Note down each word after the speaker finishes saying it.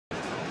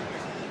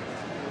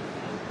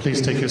Please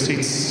take your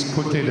seats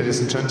quickly, ladies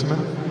and gentlemen.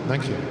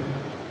 Thank you.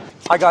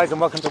 Hi guys, and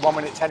welcome to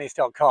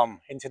 1minutetennis.com.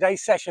 In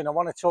today's session, I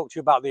want to talk to you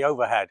about the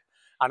overhead,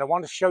 and I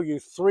want to show you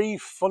three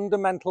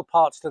fundamental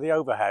parts to the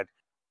overhead,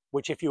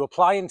 which if you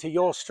apply into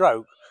your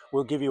stroke,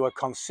 will give you a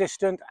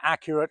consistent,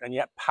 accurate, and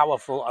yet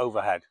powerful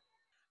overhead.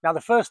 Now,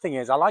 the first thing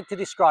is I like to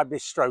describe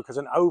this stroke as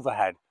an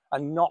overhead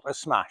and not a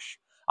smash.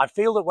 I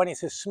feel that when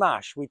it's a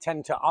smash, we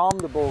tend to arm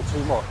the ball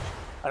too much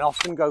and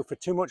often go for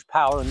too much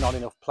power and not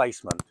enough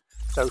placement.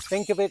 So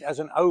think of it as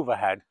an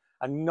overhead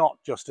and not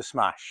just a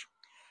smash.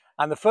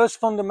 And the first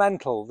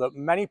fundamental that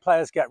many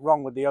players get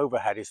wrong with the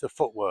overhead is the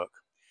footwork.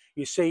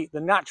 You see, the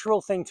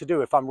natural thing to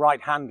do if I'm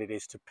right-handed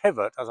is to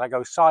pivot as I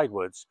go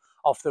sideways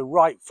off the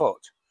right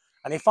foot.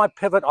 And if I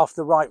pivot off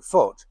the right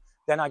foot,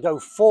 then I go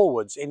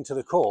forwards into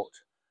the court.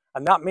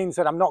 And that means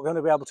that I'm not going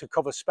to be able to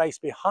cover space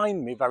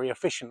behind me very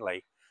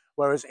efficiently.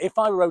 Whereas if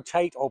I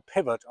rotate or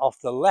pivot off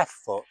the left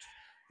foot,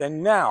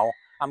 then now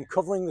I'm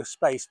covering the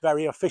space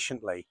very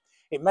efficiently.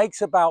 It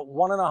makes about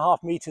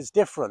 1.5 meters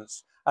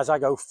difference as I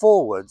go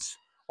forwards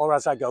or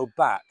as I go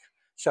back.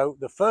 So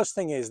the first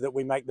thing is that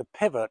we make the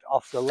pivot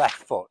off the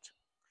left foot.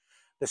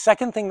 The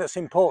second thing that's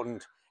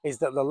important is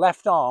that the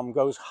left arm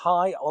goes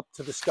high up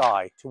to the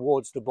sky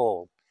towards the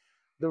ball.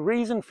 The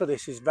reason for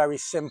this is very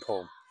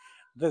simple.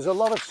 There's a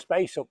lot of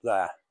space up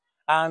there,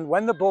 and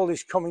when the ball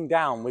is coming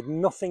down with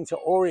nothing to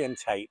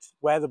orientate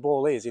where the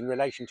ball is in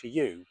relation to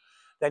you,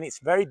 then it's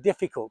very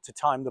difficult to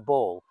time the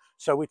ball.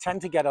 So we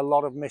tend to get a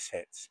lot of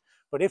mishits.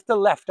 But if the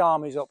left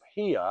arm is up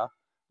here,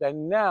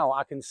 then now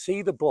I can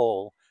see the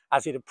ball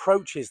as it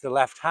approaches the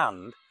left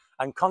hand,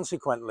 and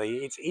consequently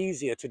it's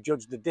easier to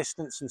judge the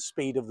distance and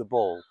speed of the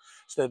ball.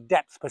 So the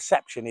depth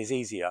perception is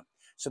easier.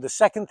 So the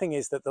second thing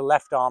is that the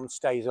left arm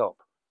stays up.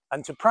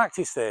 And to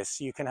practice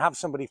this, you can have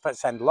somebody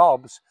send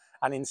lobs,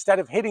 and instead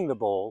of hitting the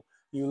ball,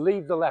 you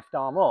leave the left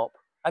arm up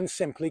and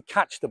simply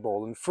catch the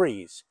ball and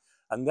freeze.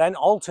 And then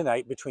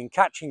alternate between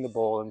catching the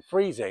ball and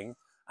freezing,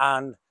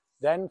 and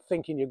then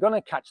thinking you're going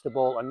to catch the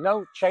ball and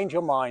no, change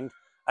your mind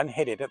and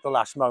hit it at the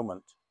last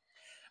moment.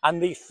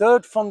 And the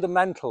third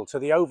fundamental to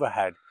the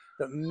overhead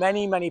that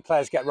many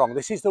players get wrong,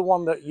 this is the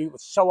one that you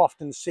so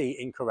often see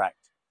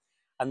incorrect,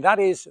 and that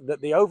is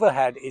that the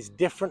overhead is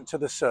different to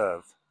the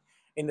serve.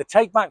 In the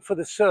take back for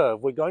the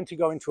serve, we're going to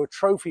go into a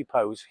trophy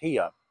pose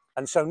here.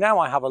 And so now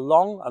I have a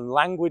long and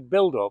languid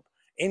build-up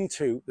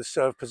into the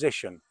serve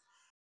position.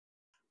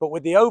 But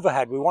with the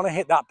overhead, we want to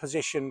hit that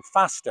position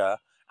faster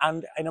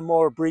and in a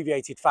more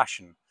abbreviated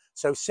fashion.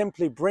 So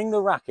simply bring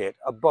the racket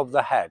above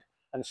the head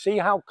and see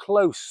how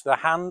close the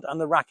hand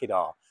and the racket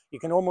are. You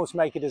can almost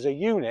make it as a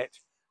unit,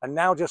 and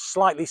now just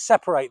slightly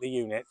separate the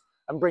unit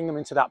and bring them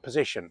into that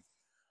position.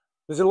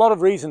 There's a lot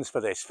of reasons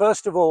for this.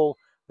 First of all,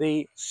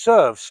 the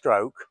serve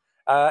stroke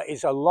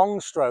is a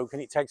long stroke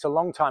and it takes a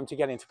long time to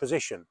get into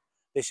position.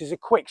 This is a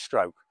quick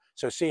stroke.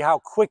 So see how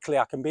quickly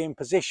I can be in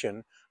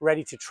position,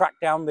 ready to track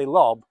down the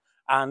lob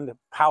and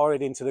power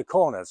it into the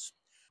corners.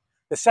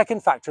 The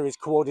second factor is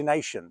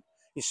coordination.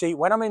 You see,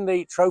 when I'm in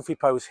the trophy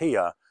pose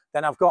here,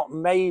 then I've got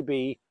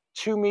maybe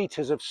 2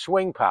 meters of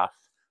swing path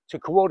to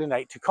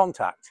coordinate to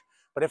contact.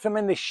 But if I'm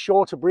in this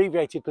short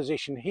abbreviated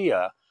position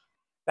here,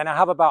 then I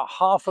have about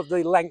half of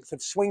the length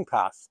of swing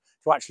path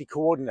to actually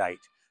coordinate.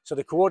 So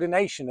the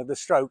coordination of the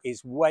stroke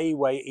is way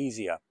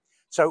easier.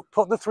 So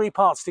put the three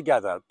parts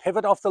together,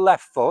 pivot off the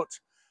left foot,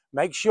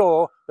 make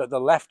sure that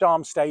the left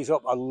arm stays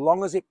up as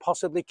long as it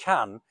possibly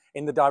can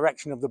in the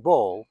direction of the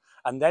ball,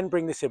 and then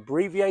bring this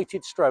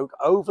abbreviated stroke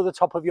over the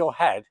top of your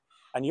head,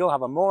 and you'll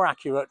have a more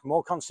accurate,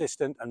 more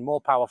consistent, and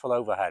more powerful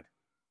overhead.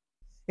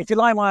 If you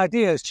like my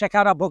ideas, check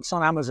out our books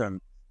on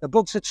Amazon. The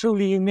books are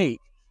truly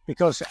unique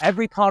because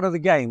every part of the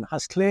game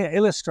has clear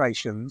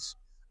illustrations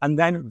and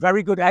then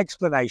very good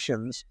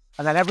explanations,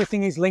 and then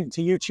everything is linked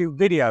to YouTube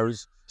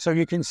videos so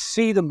you can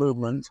see the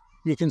movement,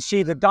 you can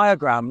see the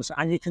diagrams,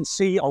 and you can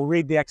see or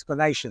read the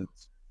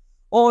explanations.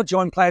 Or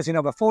join players in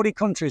over 40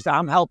 countries that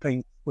I'm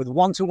helping with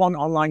one-to-one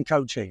online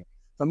coaching.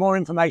 For more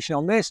information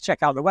on this,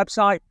 check out the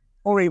website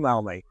or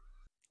email me.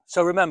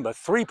 So remember,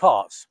 3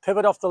 parts.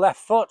 Pivot off the left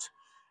foot,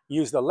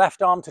 use the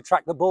left arm to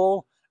track the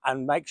ball,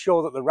 and make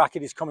sure that the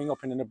racket is coming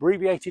up in an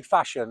abbreviated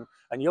fashion,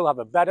 and you'll have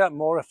a better,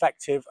 more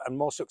effective, and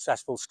more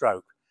successful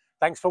stroke.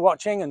 Thanks for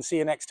watching, and see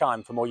you next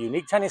time for more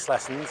unique tennis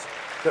lessons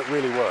that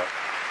really work.